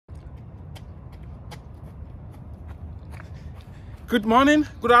Good morning,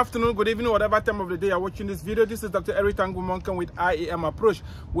 good afternoon, good evening, whatever time of the day you're watching this video. This is Dr. Eric Tangumonkan with IEM Approach,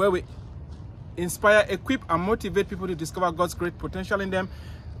 where we inspire, equip, and motivate people to discover God's great potential in them,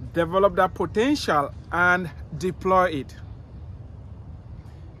 develop that potential, and deploy it.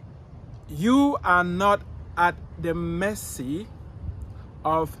 You are not at the mercy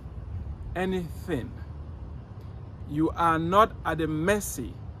of anything. You are not at the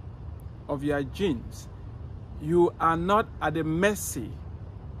mercy of your genes. You are not at the mercy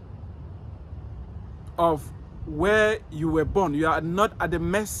of where you were born. You are not at the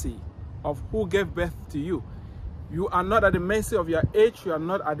mercy of who gave birth to you. You are not at the mercy of your age. You are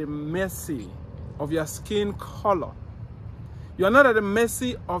not at the mercy of your skin color. You are not at the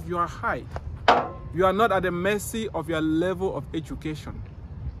mercy of your height. You are not at the mercy of your level of education.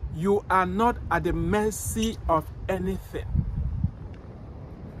 You are not at the mercy of anything.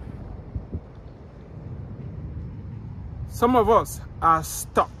 Some of us are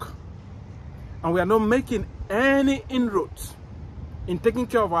stuck and we are not making any inroads in taking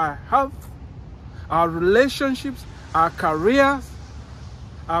care of our health, our relationships, our careers,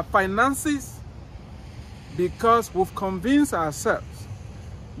 our finances, because we've convinced ourselves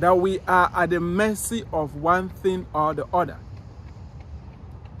that we are at the mercy of one thing or the other.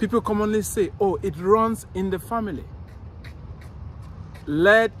 People commonly say, oh, it runs in the family.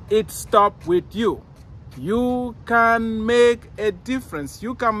 Let it stop with you. You can make a difference.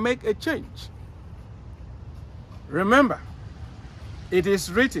 You can make a change. Remember, it is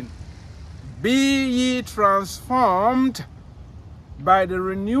written, be ye transformed by the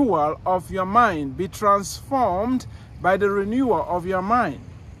renewal of your mind. Be transformed by the renewal of your mind.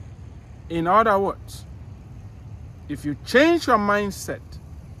 In other words, if you change your mindset,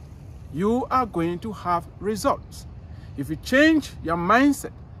 you are going to have results. If you change your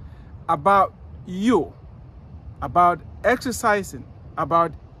mindset about you, about exercising,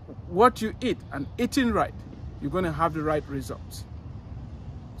 about what you eat and eating right, you're going to have the right results.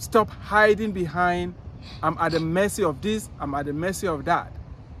 Stop hiding behind, I'm at the mercy of this, I'm at the mercy of that,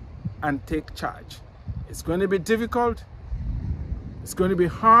 and take charge. It's going to be difficult, it's going to be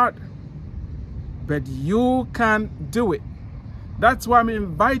hard, but you can do it. That's why I'm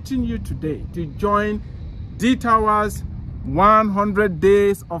inviting you today to join D Tower's 100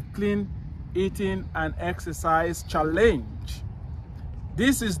 Days of Clean Eating and Exercise Challenge.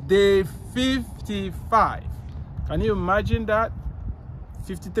 This is day 55. Can you imagine that?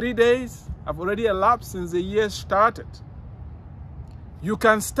 53 days have already elapsed since the year started. You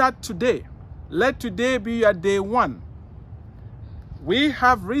can start today. Let today be your day one. We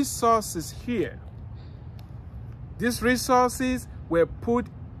have resources here. These resources were put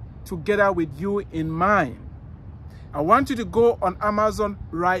together with you in mind. I want you to go on Amazon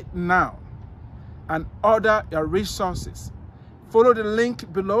right now and order your resources. Follow the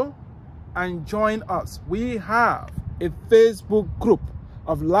link below and join us. We have a Facebook group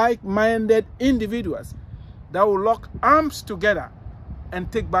of like-minded individuals that will lock arms together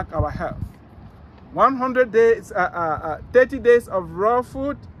and take back our health. 100 days, 30 days of raw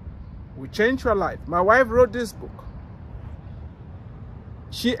food will change your life. My wife wrote this book.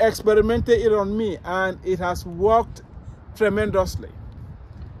 She experimented it on me and it has worked tremendously.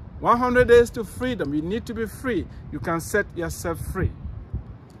 100 days to freedom. You need to be free. You can set yourself free.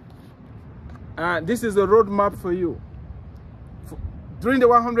 This is a roadmap for you. During the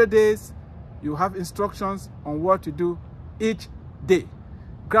 100 days, you have instructions on what to do each day.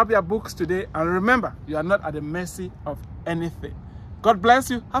 Grab your books today and remember, you are not at the mercy of anything. God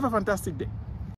bless you. Have a fantastic day.